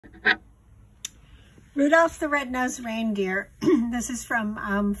Rudolph the Red-Nosed Reindeer. This is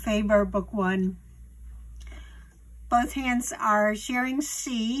from Faber, Book 1. Both hands are sharing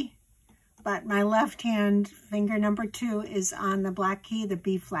C, but my left hand, finger number 2, is on the black key, the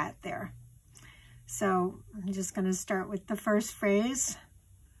B flat there. So I'm just going to start with the first phrase.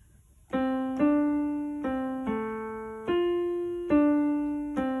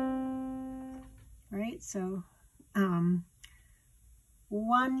 Right, so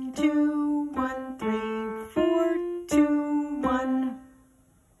 1, 2, 1, 3, 4, 2, 1.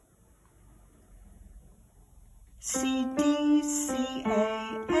 C, D, C,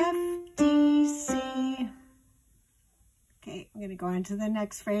 A, F, D, C. Okay, I'm going to go on to the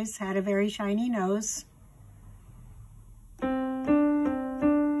next phrase. Had a very shiny nose.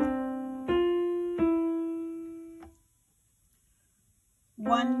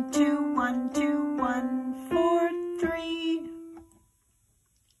 One, two, 1, 2, 1, 4, 3.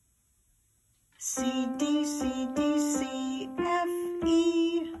 C, D, C, D, C, F,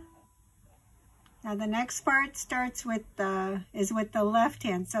 E. Now the next part starts with is with the left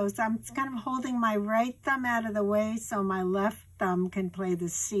hand. So I'm kind of holding my right thumb out of the way so my left thumb can play the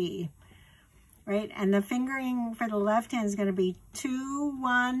C, right? And the fingering for the left hand is going to be 2,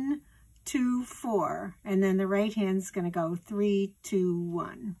 1, 2, 4, and then the right hand's going to go 3, 2,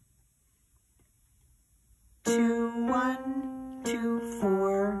 1. 2, 1, 2,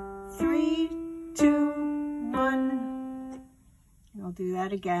 4, 3, 2, 1. I'll do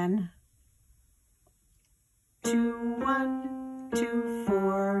that again. 2, 1, 2,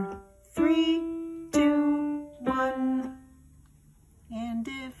 4, 3, 2, 1. And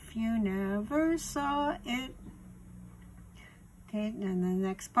if you never saw it. Okay, and then the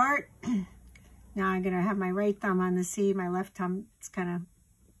next part. Now I'm going to have my right thumb on the C, my left thumb is kind of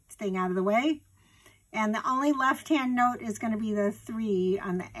staying out of the way. And the only left hand note is going to be the 3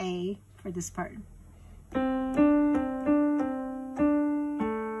 on the A for this part.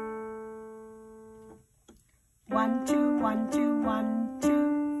 1, 2, 1, 2, 1,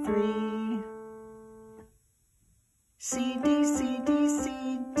 2, 3. C, D, C, D,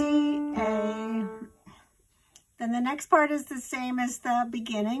 C, D, A. Then the next part is the same as the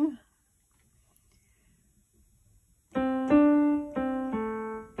beginning.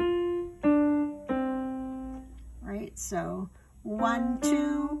 Right, so 1,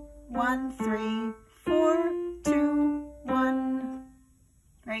 2, 1, 3, 4, 2, 1.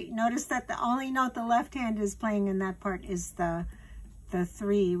 Right, notice that the only note the left hand is playing in that part is the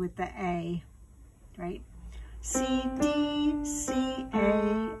 3 with the A, right? C, D, C,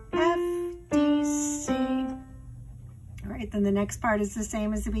 A, F, D, C. All right, then the next part is the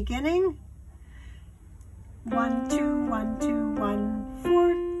same as the beginning. 1, 2, 1, 2, 1,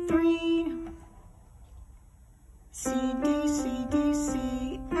 4, 3. C, D, C, D,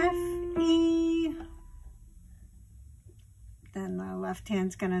 C, F, E. Then the left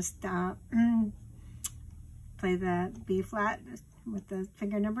hand's gonna stop, play the B flat with the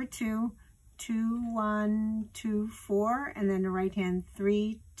finger number 2, 2, 1, 2, 4, and then the right hand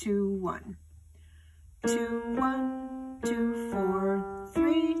 3, 2, 1. 2, 1, 2, 4,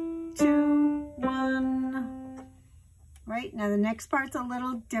 3, 2, 1. Right, now the next part's a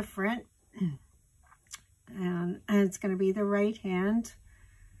little different. And it's going to be the right hand.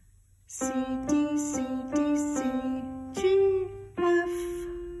 C, D, C, D, C, G, F.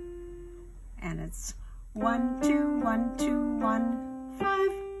 And it's 1, 2, 1, 2, 1,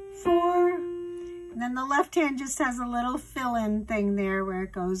 5, 4. And then the left hand just has a little fill-in thing there where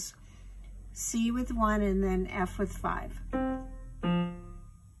it goes C with 1 and then F with 5.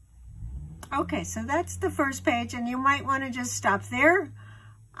 Okay, so that's the first page, and you might want to just stop there.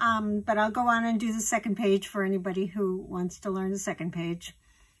 But I'll go on and do the second page for anybody who wants to learn the second page.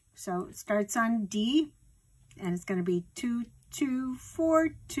 So it starts on D, and it's going to be 2, 2,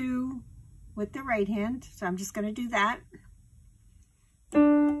 4, 2 with the right hand. So I'm just going to do that.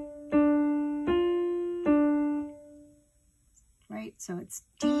 Right, so it's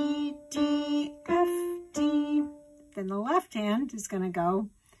D, D, F, D. Then the left hand is going to go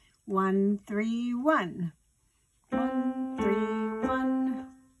 1, 3, 1. 1, 3, 1.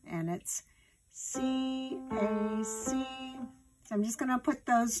 And it's C, A, C. So I'm just going to put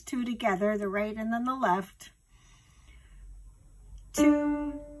those two together, the right and then the left.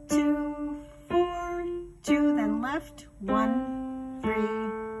 2, 2, 4, 2, then left. 1, 3,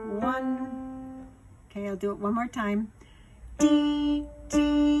 1. Okay, I'll do it one more time. D,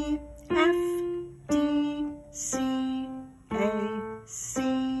 D, F, D, C, A,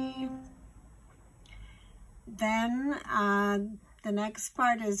 C. Then the next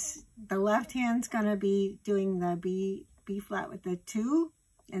part is the left hand's going to be doing the B flat with the 2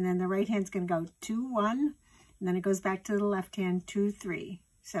 and then the right hand's going to go 2, 1, and then it goes back to the left hand, 2, 3.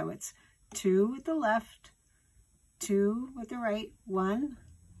 So it's 2 with the left, 2 with the right, 1,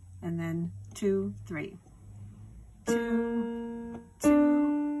 and then 2, 3. 2,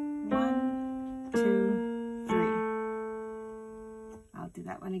 2, 1, 2, 3. I'll do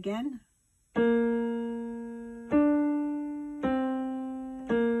that one again.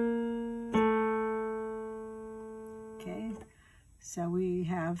 Okay, so we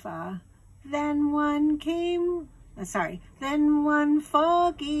have then one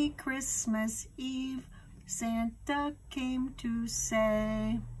foggy Christmas Eve, Santa came to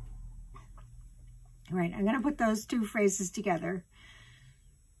say. All right, I'm going to put those two phrases together.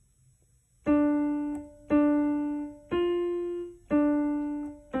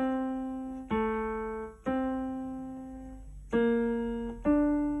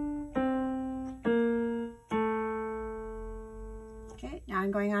 Okay, now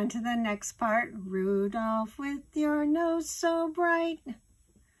I'm going on to the next part. Rudolph, with your nose so bright.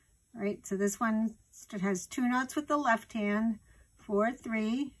 All right, so this one has 2 notes with the left hand, 4,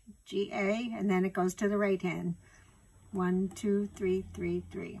 3, G, A, and then it goes to the right hand. 1, 2, 3, 3,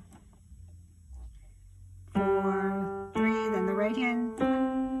 3. 4, 3, then the right hand.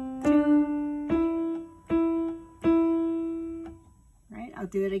 1, 2. Right, I'll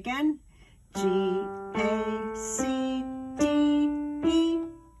do it again. G, A, C, D, E,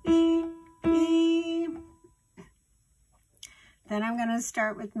 E, E. Then I'm going to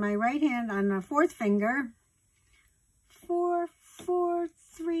start with my right hand on the 4th finger. 4, 4,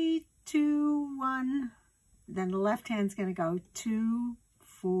 3, 2, 1. Then the left hand's going to go 2,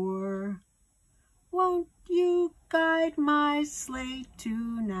 4. Won't you guide my sleigh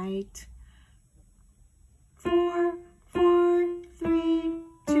tonight? 4, 4, 3,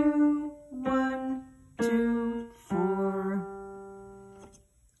 2, 1, 2, 4.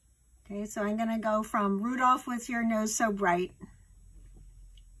 Okay, so I'm going to go from Rudolph, with your nose so bright,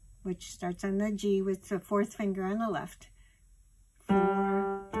 which starts on the G with the 4th finger on the left.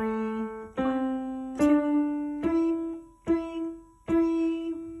 4, 3, 1, 2, 3, 3,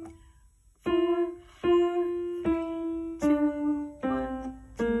 3. 4, 4, 3, 2, 1,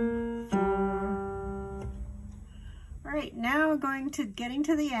 2, 4. All right, now getting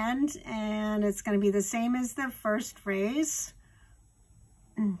to the end, and it's going to be the same as the first phrase.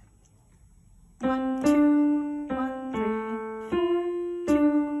 1, 2, 1, 3, 4,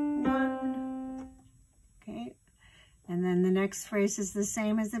 2, 1. Okay, and then the next phrase is the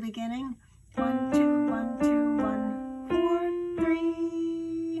same as the beginning. 1, 2, 1, 2, 1, 4,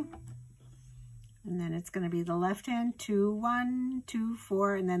 3. And then it's going to be the left hand, 2, 1, 2,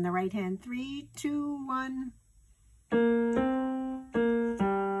 4, and then the right hand, 3, 2, 1.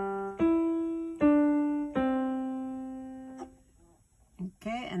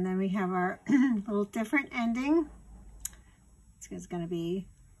 Okay, and then we have our little different ending. It's going to be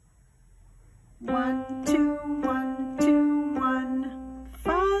 1, 2, 1, 2, 1,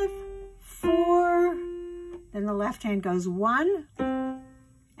 5, 4. Then the left hand goes 1,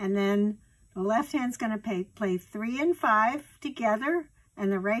 and then the left hand's going to play 3 and 5 together,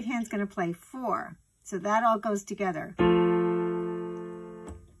 and the right hand's going to play 4. So that all goes together.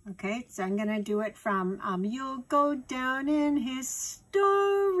 Okay, so I'm going to do it from You'll Go Down in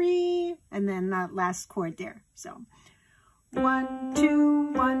History, and then that last chord there. So 1,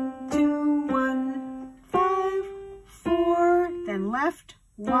 2, 1, 2, 1, 5, 4, then left,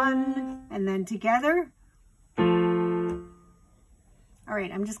 1, and then together. All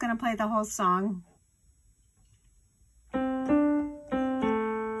right, I'm just going to play the whole song.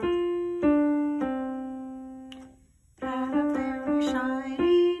 Had a very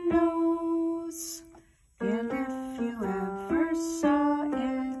shiny nose, and if you ever saw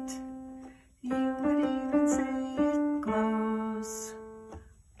it, you would even say it glows.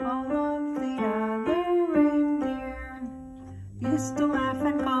 All of the other reindeer used to laugh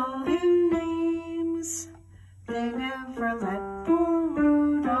and call him names. They never let poor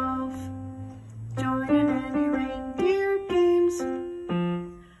Rudolph join in any reindeer games.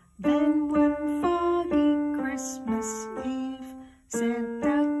 Then one foggy Christmas Eve,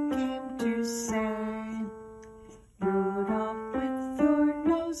 Santa came to say, Rudolph, with your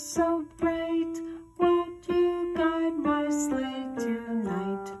nose so